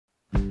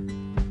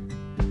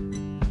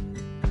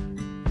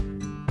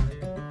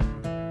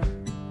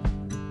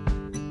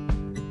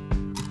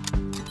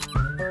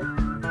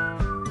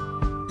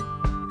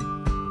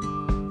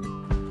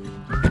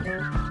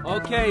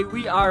Okay,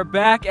 we are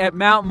back at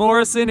Mount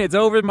Morrison. It's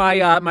over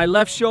my my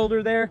left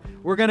shoulder there.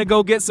 We're gonna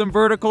go get some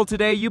vertical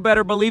today, you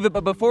better believe it.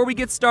 But before we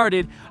get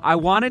started, I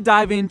wanna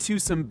dive into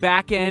some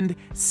back-end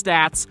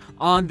stats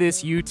on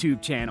this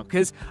YouTube channel,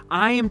 because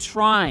I am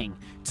trying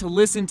to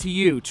listen to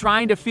you,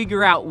 trying to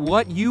figure out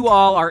what you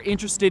all are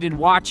interested in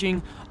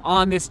watching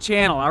on this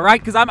channel, all right?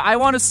 Because I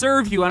want to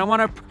serve you and I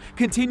want to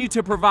continue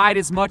to provide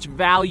as much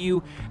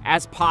value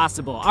as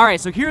possible. All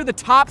right, so here are the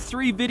top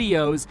 3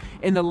 videos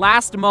in the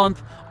last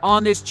month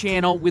on this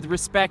channel with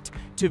respect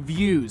to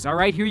views. All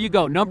right, here you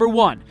go. Number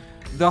 1,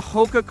 the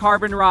Hoka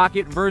Carbon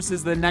Rocket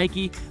versus the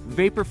Nike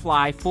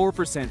Vaporfly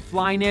 4%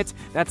 Flyknit.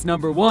 That's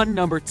number 1.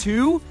 Number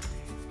 2,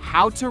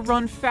 how to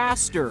run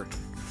faster.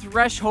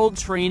 Threshold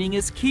training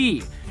is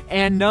key.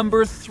 And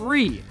number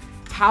 3,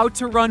 how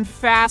to run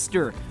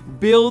faster.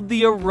 Build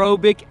the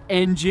aerobic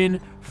engine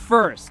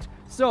first.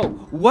 So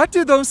what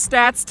do those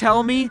stats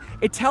tell me?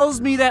 It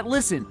tells me that,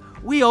 listen,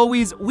 we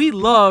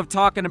love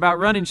talking about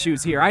running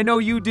shoes here. I know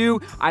you do.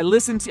 I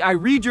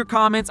read your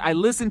comments, I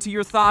listen to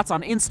your thoughts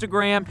on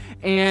Instagram,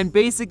 and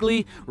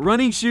basically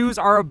running shoes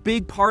are a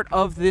big part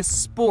of this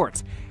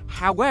sport.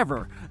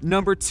 However,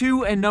 number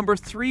 2 and number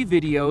 3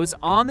 videos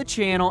on the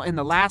channel in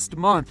the last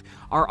month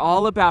are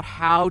all about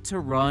how to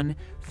run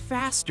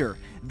faster.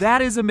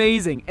 That is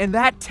amazing, and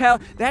that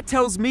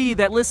tells me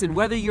that, listen,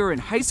 whether you're in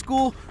high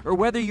school or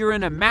whether you're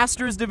in a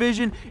master's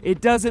division,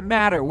 it doesn't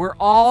matter. We're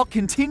all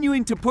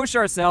continuing to push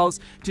ourselves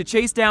to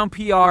chase down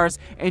PRs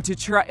and to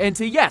try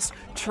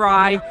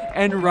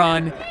and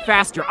run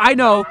faster. I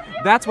know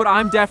that's what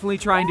I'm definitely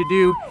trying to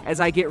do as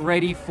I get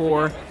ready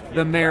for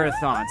the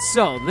marathon.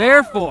 So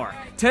therefore,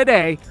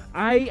 today,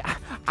 I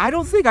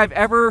don't think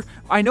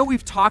I know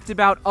we've talked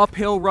about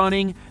uphill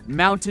running,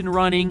 mountain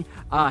running,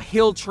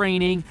 hill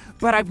training,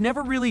 but I've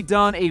never really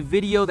done a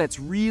video that's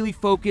really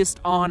focused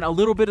on a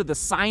little bit of the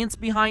science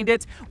behind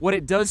it, what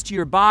it does to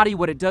your body,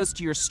 what it does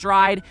to your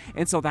stride,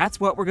 and so that's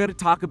what we're going to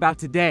talk about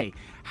today.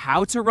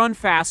 How to run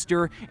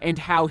faster and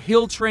how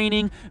hill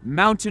training,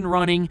 mountain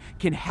running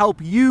can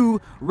help you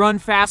run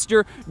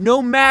faster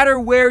no matter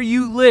where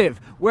you live,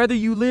 whether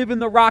you live in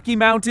the Rocky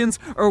Mountains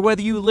or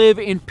whether you live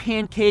in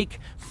Pancake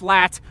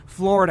Flat,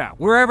 Florida,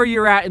 wherever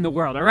you're at in the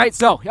world. All right,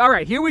 so, all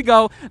right, here we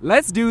go.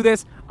 Let's do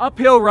this.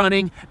 Uphill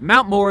running,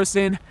 Mount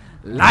Morrison,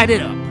 light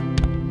it up.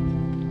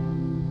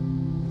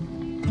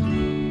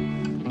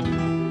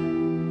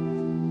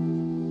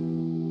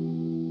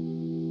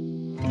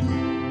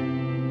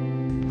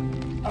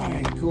 All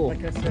right, cool.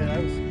 Like I said,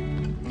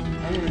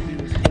 I want to do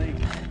this late.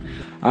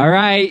 All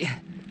right,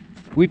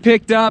 we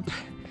picked up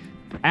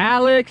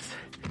Alex,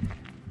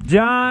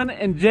 John,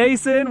 and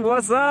Jason.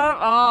 What's up?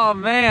 Oh,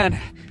 man.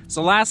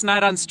 So last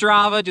night on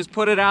Strava, just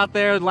put it out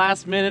there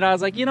last minute. I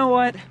was like, you know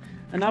what?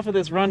 Enough of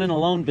this running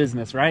alone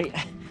business, right?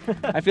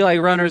 I feel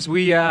like runners,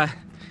 we run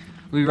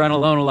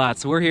alone a lot.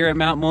 So we're here at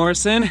Mount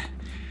Morrison.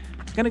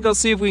 Gonna go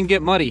see if we can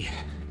get muddy.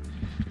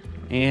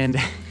 And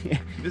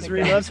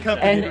Misery loves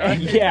company, right?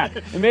 Yeah,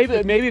 and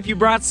maybe if you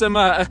brought some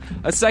a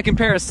second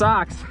pair of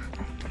socks.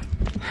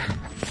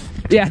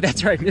 Yeah,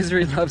 that's right.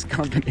 Misery loves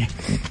company.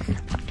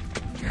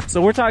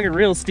 So we're talking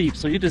real steep.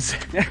 So you just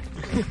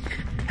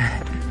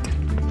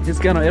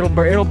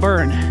it'll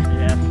burn.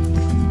 Yeah.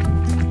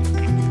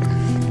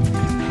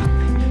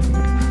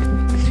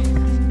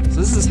 So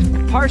this is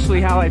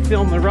partially how I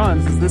film the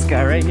runs. Is this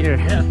guy right here?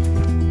 Yeah. I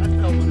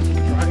felt one of the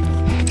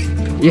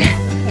driving. Yeah.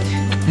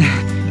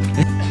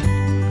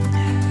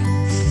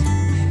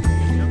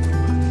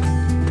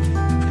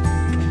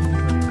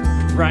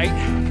 Right.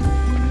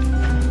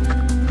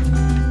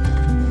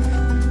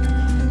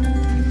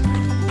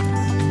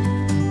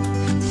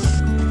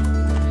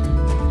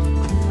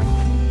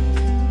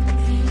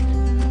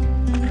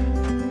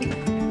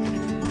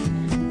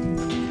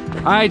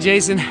 All right,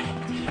 Jason.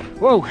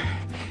 Whoa.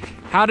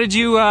 How did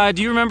you,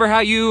 do you remember how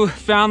you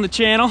found the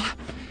channel?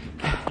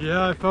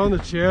 Yeah, I found the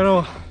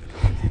channel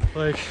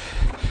like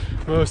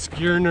most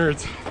gear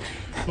nerds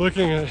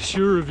looking at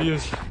shoe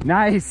reviews.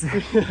 Nice.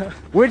 Yeah.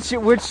 Which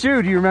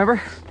shoe, do you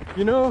remember?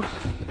 You know,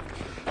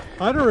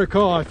 I don't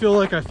recall. I feel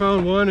like I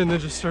found one and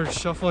then just started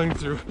shuffling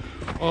through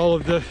all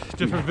of the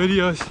different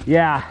videos.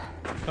 Yeah.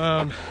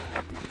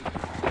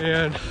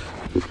 And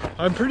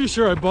I'm pretty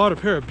sure I bought a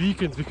pair of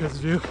beacons because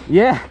of you.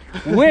 Yeah.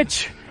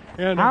 Which?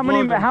 And how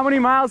many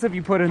miles have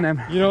you put in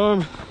them? You know,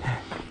 I'm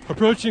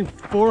approaching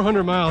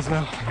 400 miles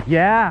now.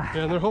 Yeah.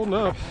 And they're holding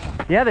up.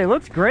 Yeah, they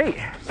looked great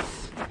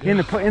in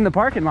the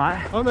parking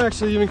lot. I'm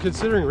actually even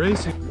considering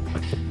racing.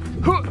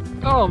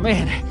 Oh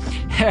man.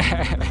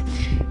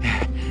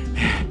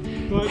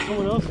 Glad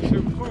someone else was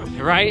here before us.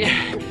 Right?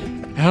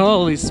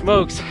 Holy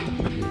smokes.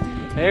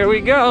 There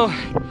we go.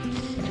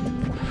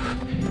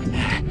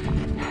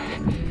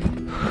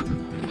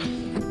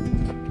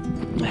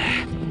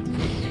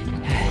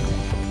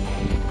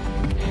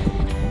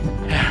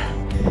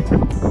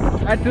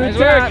 That's the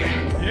top.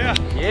 Yeah.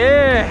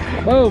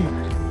 Yeah. Boom.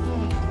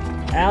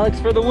 Alex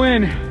for the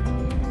win.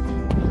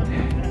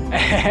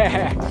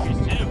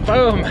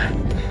 Boom.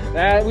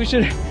 That we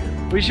should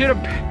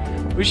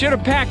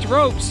have packed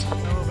ropes.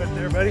 No, but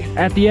there, buddy.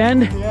 At the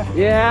end? Yeah.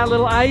 Yeah, a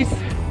little ice.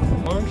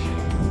 Lunge?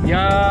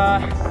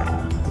 Yeah.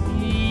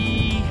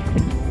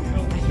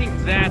 I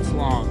think that's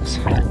longs.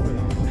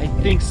 I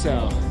think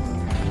so.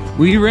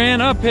 We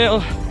ran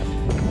uphill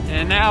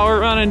and now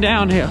we're running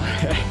downhill.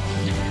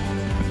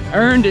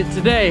 Earned it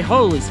today,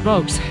 holy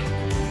smokes.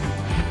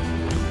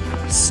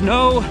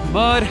 Snow,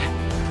 mud,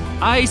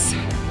 ice,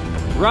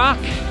 rock,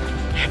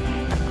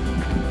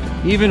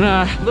 even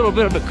a little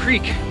bit of a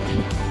creek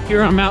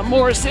here on Mount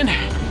Morrison.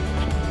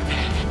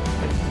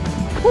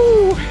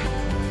 Woo!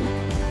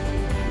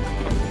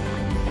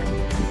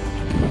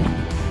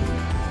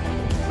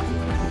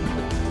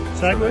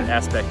 Sideways?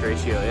 Aspect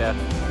ratio, yeah.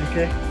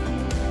 Okay.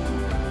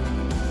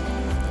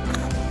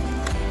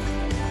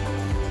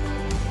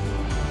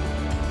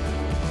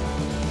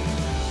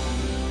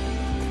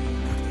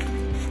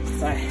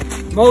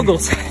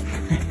 Moguls.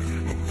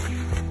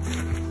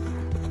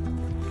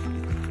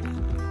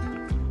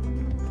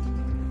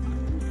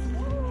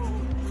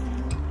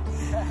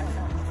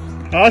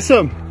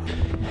 Awesome.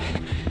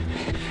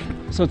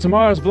 So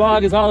tomorrow's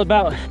vlog is all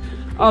about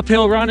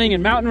uphill running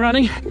and mountain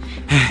running.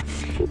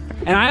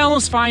 And I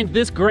almost find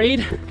this grade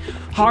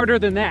harder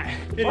than that.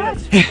 It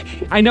is.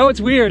 I know it's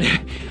weird,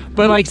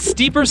 but like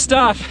steeper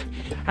stuff,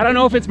 I don't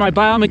know if it's my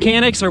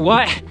biomechanics or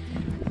what,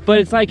 but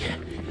it's like,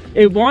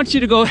 it wants you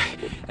to go,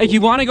 like you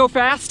want to go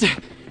fast,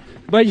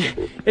 but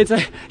it's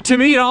to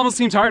me, it almost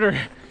seems harder.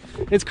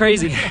 It's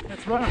crazy.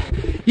 That's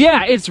runnable.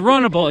 Yeah, it's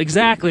runnable,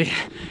 exactly.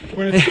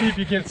 When it's steep,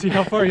 you can't see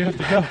how far you have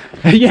to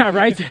go. Yeah,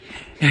 right?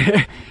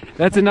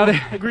 That's another.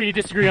 Agree to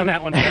disagree on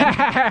that one.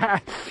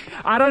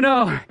 I don't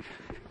know.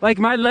 Like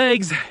my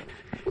legs,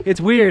 it's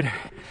weird.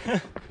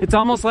 It's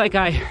almost like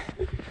like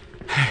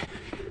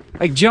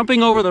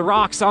jumping over the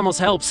rocks almost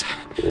helps.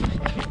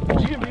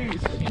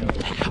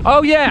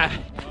 Oh yeah,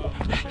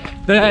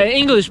 the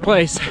English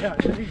place.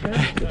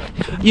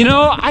 You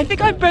know, I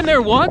think I've been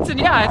there once and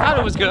yeah, I thought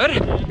it was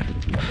good.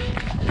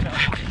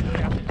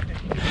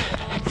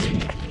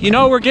 You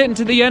know, we're getting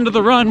to the end of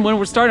the run when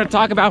we're starting to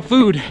talk about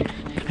food.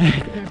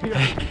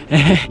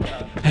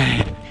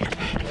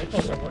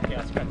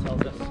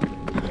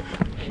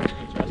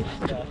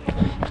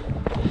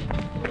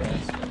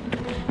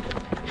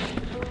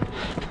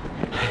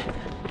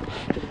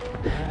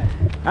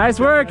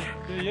 Nice work.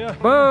 Yeah.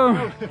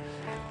 Boom.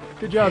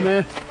 Good job,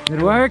 man.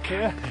 Good work.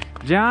 Yeah.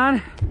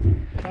 John.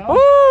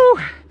 Woo!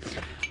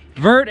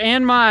 Vert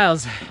and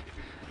Miles.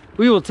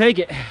 We will take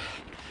it.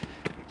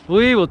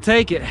 We will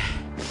take it.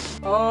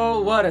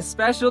 Oh, what a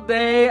special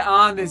day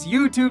on this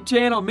YouTube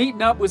channel,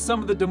 meeting up with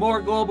some of the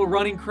DeMoor Global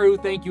Running crew.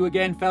 Thank you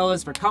again,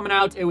 fellas, for coming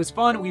out. It was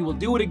fun. We will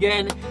do it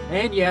again.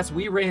 And yes,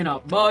 we ran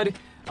up mud,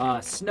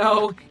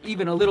 snow,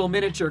 even a little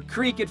miniature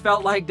creek, it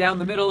felt like, down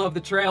the middle of the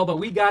trail, but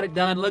we got it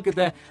done. Look at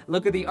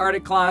the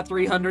Arctic Claw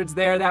 300s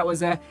there.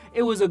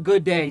 It was a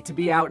good day to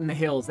be out in the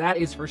hills, that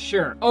is for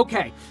sure.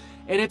 Okay,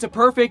 and it's a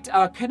perfect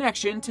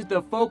connection to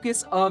the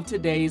focus of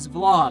today's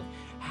vlog: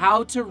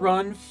 how to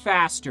run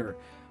faster.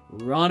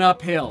 Run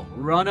uphill,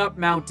 run up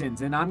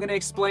mountains, and I'm gonna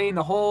explain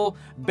the whole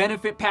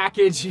benefit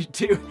package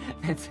to.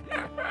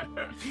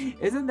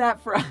 Isn't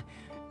that for?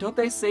 Don't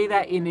they say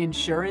that in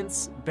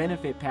insurance?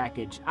 Benefit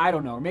package. I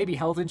don't know, or maybe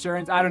health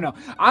insurance. I don't know.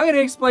 I'm gonna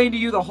explain to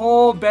you the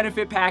whole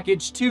benefit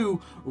package to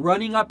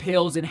running up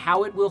hills and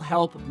how it will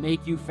help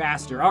make you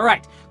faster. All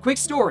right, quick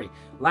story.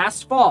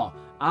 Last fall,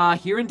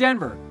 here in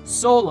Denver,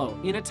 solo,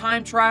 in a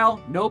time trial,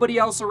 nobody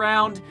else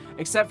around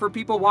except for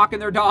people walking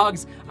their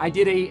dogs. I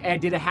did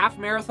a half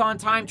marathon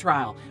time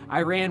trial.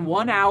 I ran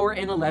 1 hour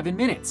and 11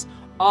 minutes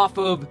off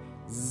of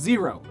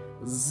zero,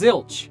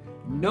 zilch,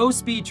 no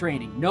speed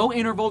training, no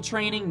interval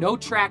training, no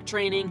track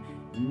training,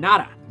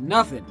 nada,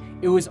 nothing.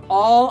 It was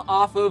all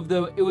off of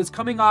it was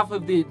coming off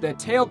of the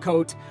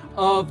tailcoat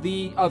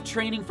of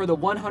training for the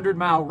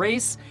 100-mile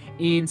race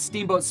in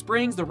Steamboat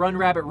Springs, the Run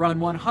Rabbit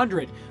Run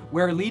 100,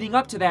 where leading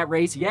up to that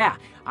race, yeah,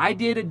 I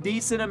did a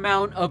decent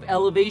amount of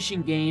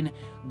elevation gain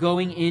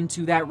going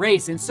into that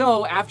race. And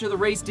so after the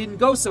race didn't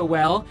go so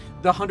well,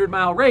 the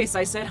 100-mile race,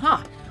 I said,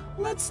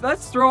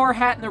 let's throw our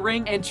hat in the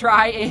ring and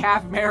try a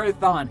half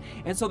marathon.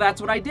 And so that's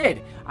what I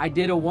did. I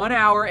did a 1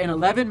 hour and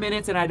 11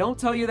 minutes, and I don't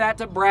tell you that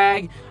to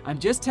brag. I'm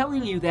just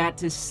telling you that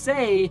to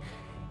say,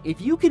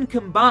 if you can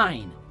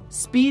combine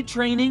speed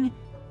training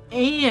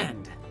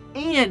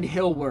and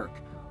hill work,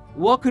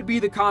 what could be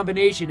the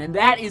combination? And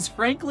that is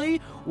frankly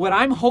what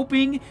I'm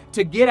hoping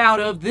to get out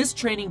of this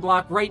training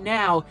block right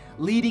now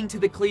leading to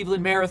the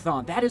Cleveland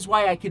Marathon. That is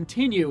why I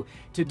continue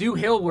to do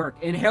hill work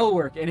and hill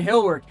work and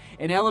hill work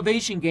and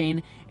elevation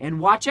gain. And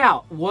watch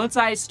out, once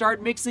I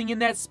start mixing in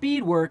that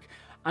speed work,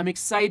 I'm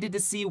excited to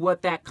see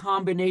what that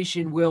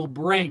combination will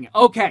bring.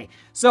 Okay,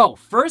 so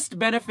first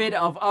benefit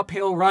of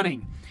uphill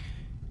running,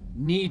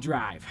 knee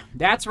drive.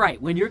 That's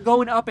right, when you're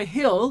going up a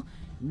hill,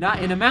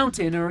 not in a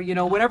mountain, or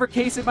whatever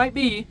case it might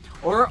be,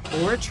 or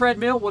a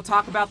treadmill, we'll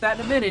talk about that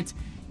in a minute,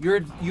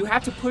 you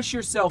have to push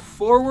yourself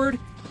forward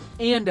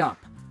and up,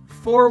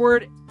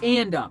 forward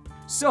and up.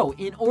 So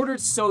in order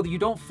so that you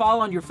don't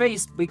fall on your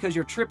face because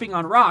you're tripping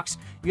on rocks,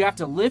 you have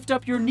to lift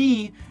up your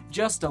knee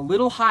just a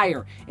little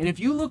higher. And if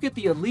you look at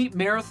the elite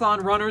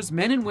marathon runners,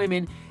 men and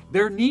women,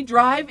 their knee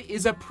drive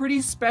is a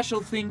pretty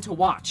special thing to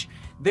watch.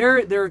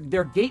 Their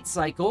gait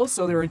cycle,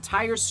 so their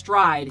entire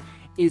stride,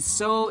 is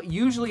so,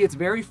 usually it's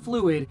very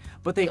fluid,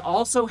 but they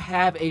also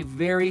have a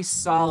very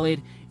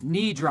solid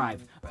knee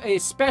drive,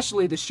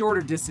 especially the shorter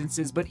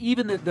distances. But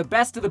even the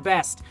best of the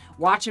best,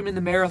 watch them in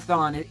the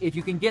marathon. If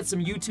you can get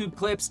some YouTube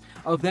clips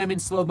of them in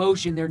slow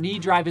motion, their knee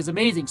drive is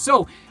amazing.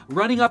 So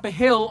running up a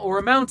hill or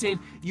a mountain,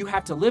 you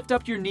have to lift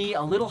up your knee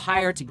a little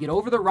higher to get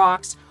over the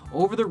rocks,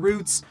 over the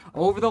roots,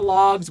 over the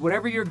logs,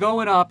 whatever you're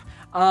going up,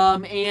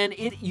 and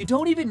you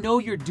don't even know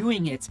you're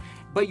doing it,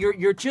 but you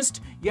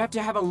have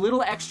to have a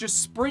little extra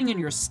spring in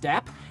your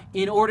step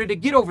in order to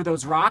get over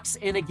those rocks.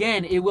 And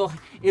again,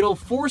 it'll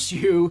force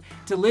you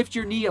to lift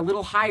your knee a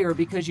little higher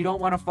because you don't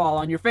want to fall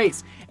on your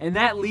face. And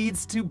that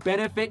leads to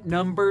benefit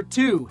number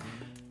 2.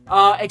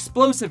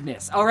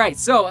 Explosiveness. All right,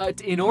 so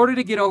in order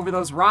to get over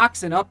those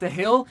rocks and up the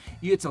hill,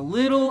 it's a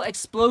little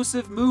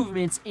explosive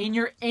movements in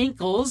your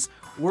ankles,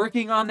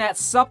 working on that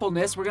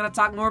suppleness. We're going to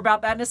talk more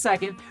about that in a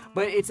second,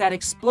 but it's that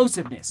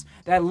explosiveness,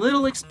 that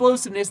little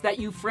explosiveness that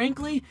you,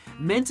 frankly,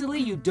 mentally,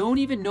 you don't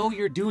even know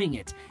you're doing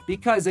it.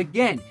 Because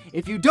again,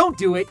 if you don't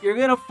do it, you're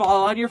going to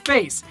fall on your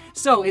face.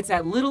 So it's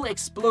that little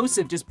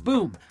explosive, just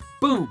boom,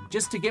 boom,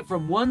 just to get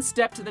from one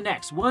step to the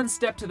next,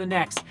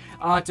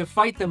 to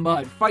fight the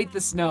mud, fight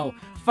the snow,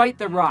 fight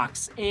the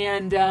rocks.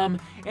 And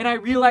I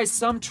realize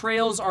some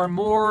trails are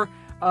more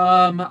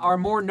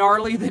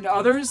gnarly than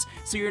others,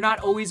 so you're not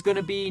always going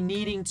to be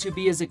needing to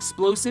be as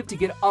explosive to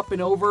get up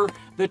and over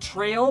the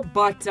trail.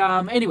 But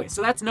anyway,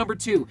 so that's number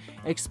 2,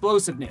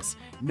 explosiveness.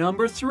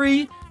 Number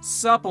 3,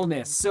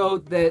 suppleness. So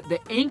the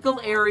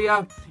ankle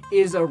area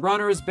is a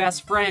runner's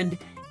best friend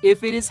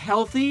if it is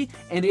healthy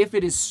and if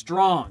it is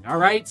strong. All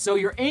right, so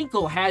your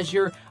ankle has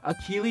your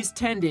Achilles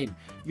tendon,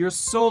 your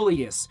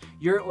soleus,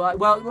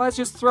 well, let's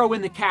just throw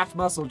in the calf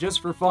muscle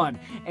just for fun,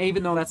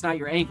 even though that's not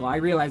your ankle, I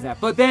realize that.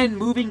 But then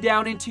moving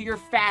down into your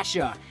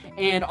fascia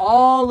and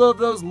all of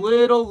those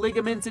little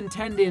ligaments and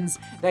tendons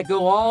that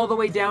go all the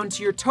way down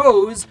to your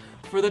toes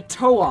for the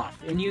toe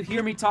off. And you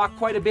hear me talk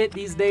quite a bit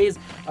these days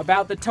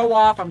about the toe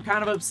off. I'm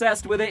kind of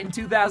obsessed with it in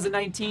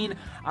 2019.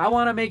 I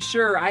want to make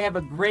sure I have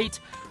a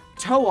great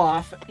toe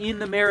off in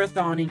the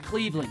marathon in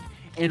Cleveland.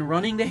 And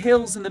running the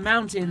hills and the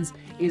mountains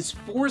is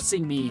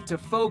forcing me to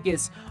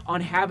focus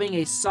on having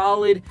a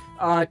solid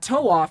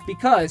toe off,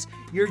 because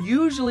you're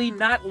usually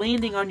not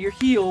landing on your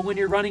heel when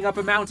you're running up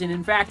a mountain.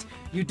 In fact,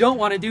 you don't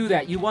want to do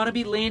that. You want to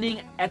be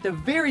landing at the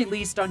very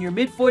least on your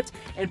midfoot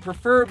and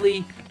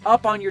preferably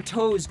up on your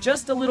toes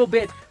just a little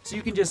bit, so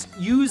you can just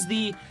use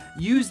the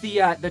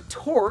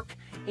torque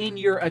in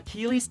your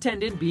Achilles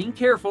tendon, being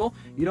careful,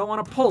 you don't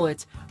want to pull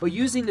it, but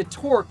using the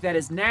torque that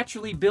is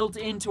naturally built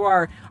into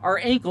our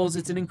ankles.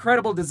 It's an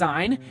incredible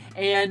design,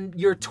 and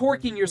you're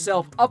torquing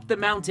yourself up the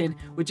mountain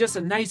with just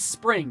a nice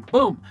spring.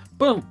 Boom,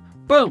 boom,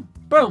 boom,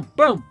 boom,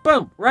 boom,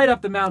 boom, right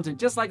up the mountain,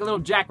 just like a little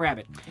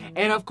jackrabbit.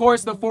 And of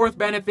course, the 4th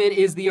benefit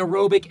is the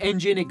aerobic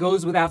engine. It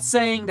goes without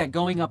saying that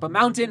going up a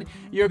mountain,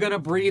 you're gonna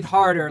breathe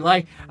harder.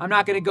 Like, I'm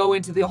not gonna go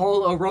into the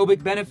whole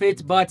aerobic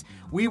benefit, but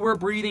we were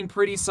breathing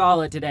pretty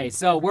solid today.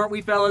 So weren't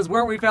we, fellas?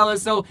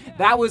 So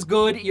that was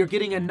good. You're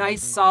getting a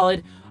nice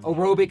solid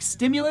aerobic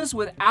stimulus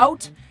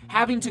without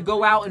having to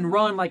go out and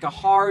run like a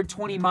hard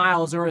 20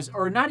 miles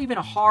or not even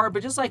a hard,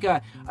 but just like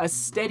a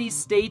steady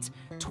state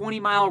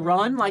 20-mile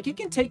run. Like, it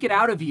can take it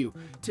out of you.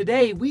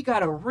 Today, we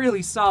got a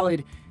really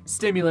solid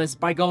stimulus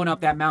by going up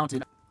that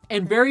mountain.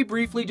 And very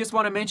briefly, just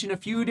want to mention a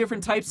few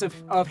different types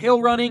of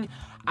hill running.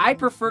 I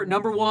prefer,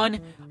 number 1,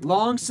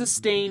 long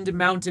sustained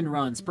mountain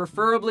runs,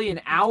 preferably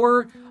an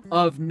hour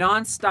of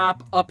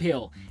nonstop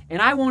uphill.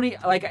 And I won't,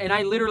 and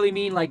I literally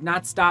mean like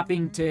not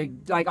stopping to,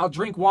 I'll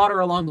drink water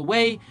along the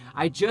way.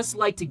 I just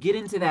like to get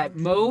into that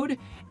mode.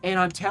 And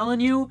I'm telling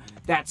you,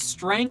 that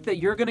strength that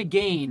you're gonna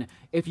gain,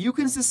 if you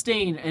can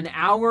sustain an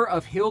hour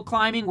of hill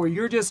climbing where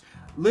you're just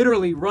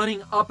literally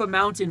running up a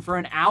mountain for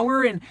an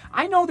hour. And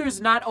I know there's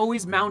not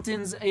always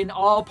mountains in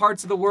all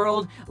parts of the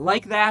world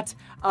like that,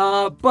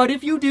 but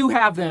if you do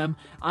have them,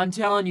 I'm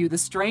telling you, the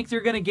strength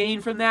you're going to gain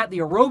from that, the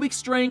aerobic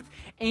strength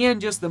and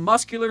just the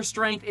muscular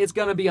strength, is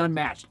going to be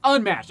unmatched.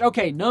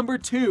 Okay, number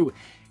 2,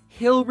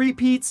 hill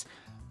repeats.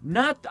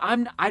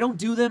 I don't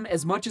do them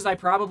as much as I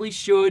probably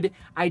should.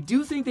 I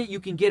do think that you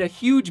can get a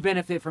huge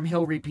benefit from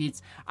hill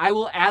repeats. I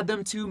will add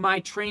them to my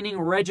training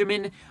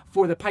regimen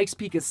for the Pikes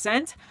Peak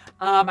Ascent.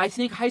 I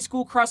think high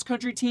school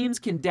cross-country teams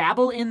can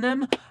dabble in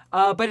them,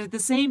 but at the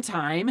same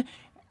time,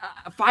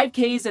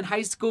 5Ks in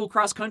high school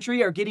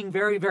cross-country are getting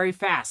very, very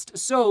fast.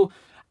 So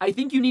I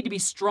think you need to be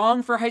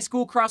strong for high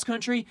school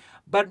cross-country,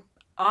 but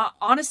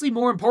honestly,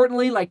 more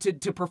importantly, like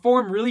to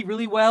perform really,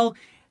 really well,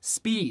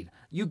 speed.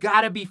 you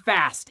gotta be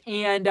fast.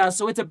 And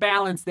so it's a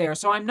balance there.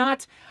 So I'm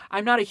not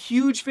a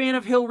huge fan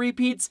of hill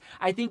repeats.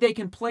 I think they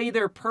can play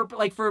their purpose.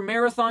 Like for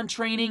marathon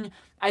training,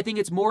 I think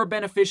it's more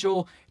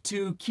beneficial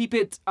to keep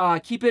it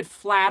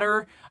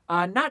flatter,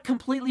 not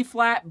completely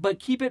flat, but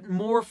keep it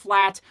more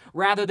flat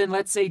rather than,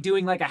 let's say,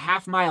 doing like a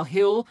half-mile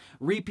hill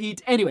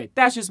repeat. Anyway,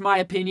 that's just my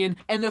opinion.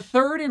 And the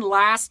third and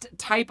last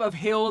type of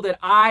hill that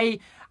I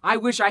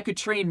wish I could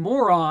train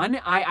more on,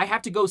 I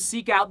have to go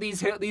seek out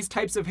these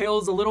types of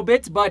hills a little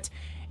bit, but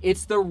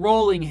it's the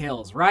rolling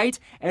hills, right?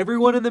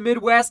 Everyone in the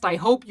Midwest, I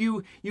hope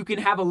you can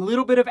have a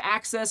little bit of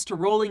access to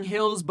rolling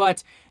hills,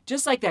 but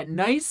just like that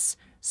nice,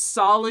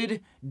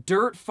 solid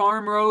dirt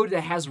farm road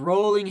that has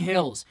rolling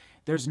hills,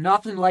 there's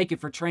nothing like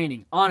it for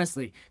training,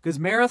 honestly, because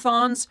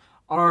marathons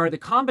are the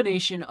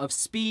combination of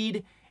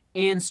speed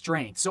and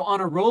strength. So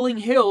on a rolling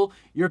hill,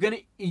 you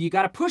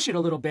got to push it a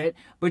little bit,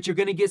 but you're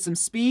going to get some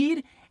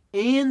speed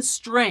and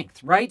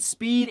strength, right?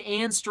 Speed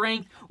and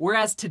strength.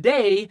 Whereas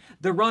today,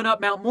 the run up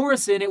Mount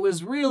Morrison, it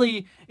was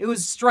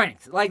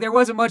strength. Like there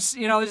wasn't much,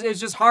 it's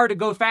just hard to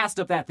go fast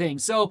up that thing.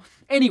 So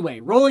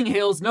anyway, rolling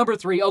hills, number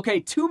 3. Okay,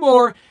 2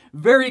 more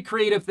very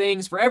creative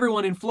things for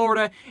everyone in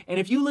Florida. And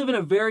if you live in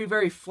a very,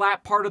 very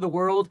flat part of the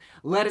world,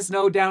 let us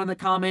know down in the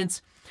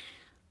comments.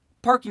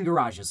 Parking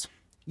garages.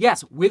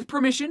 Yes, with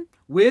permission.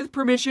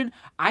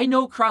 I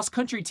know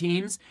cross-country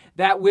teams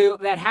that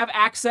have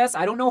access.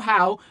 I don't know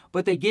how,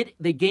 but they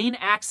gain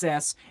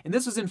access, and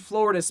this was in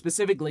Florida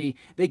specifically.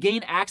 They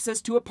gain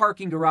access to a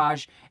parking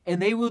garage,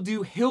 and they will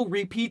do hill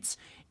repeats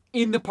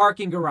in the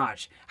parking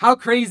garage. How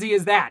crazy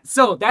is that?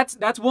 So that's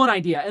one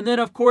idea. And then,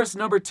 of course,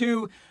 number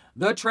 2,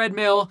 the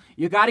treadmill.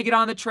 You got to get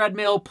on the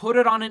treadmill, put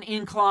it on an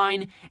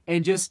incline,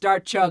 and just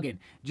start chugging.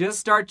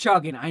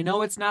 I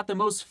know it's not the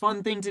most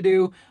fun thing to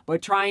do,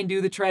 but try and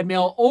do the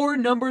treadmill. Or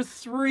number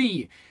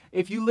 3,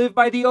 if you live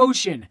by the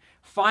ocean,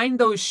 find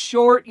those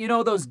short,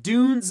 those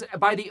dunes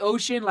by the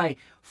ocean, like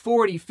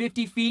 40,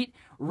 50 feet,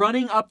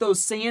 running up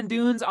those sand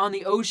dunes on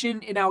the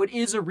ocean. Now, it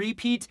is a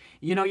repeat.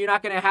 You're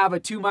not going to have a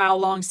 2-mile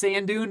long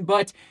sand dune,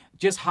 but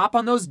just hop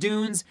on those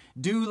dunes,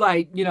 do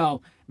like,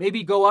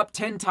 maybe go up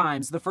 10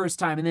 times the first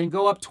time and then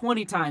go up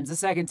 20 times the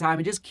second time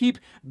and just keep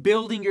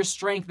building your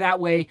strength that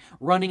way,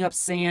 running up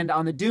sand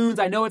on the dunes.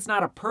 I know it's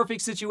not a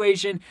perfect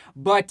situation,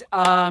 but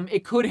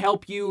it could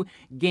help you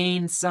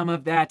gain some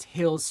of that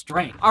hill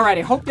strength. All right,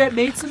 I hope that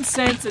made some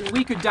sense and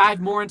we could dive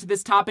more into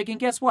this topic. And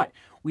guess what?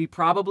 We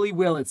probably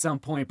will at some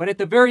point, but at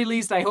the very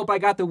least, I hope I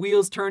got the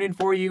wheels turning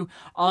for you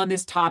on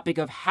this topic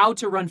of how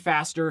to run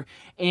faster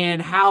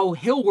and how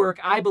hill work,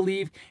 I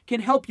believe, can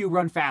help you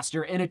run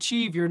faster and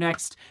achieve your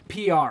next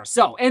PR.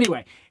 So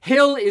anyway,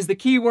 hill is the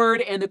key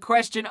word and the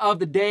question of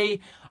the day.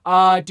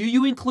 Do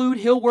you include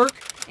hill work?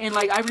 And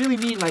I really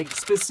mean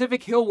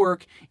specific hill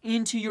work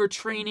into your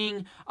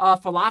training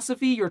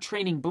philosophy, your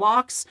training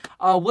blocks.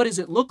 What does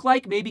it look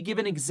like? Maybe give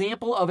an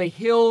example of a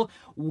hill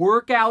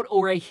workout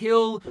or a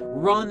hill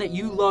run that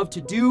you love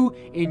to do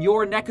in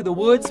your neck of the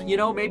woods.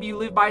 Maybe you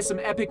live by some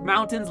epic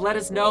mountains. Let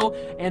us know,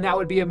 and that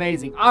would be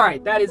amazing. All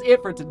right, that is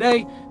it for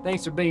today.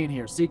 Thanks for being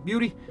here. Seek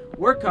beauty,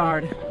 work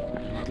hard,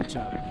 love each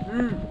other.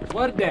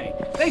 What a day.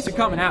 Thanks for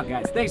coming out,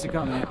 guys. Thanks for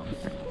coming out.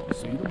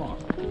 See you tomorrow.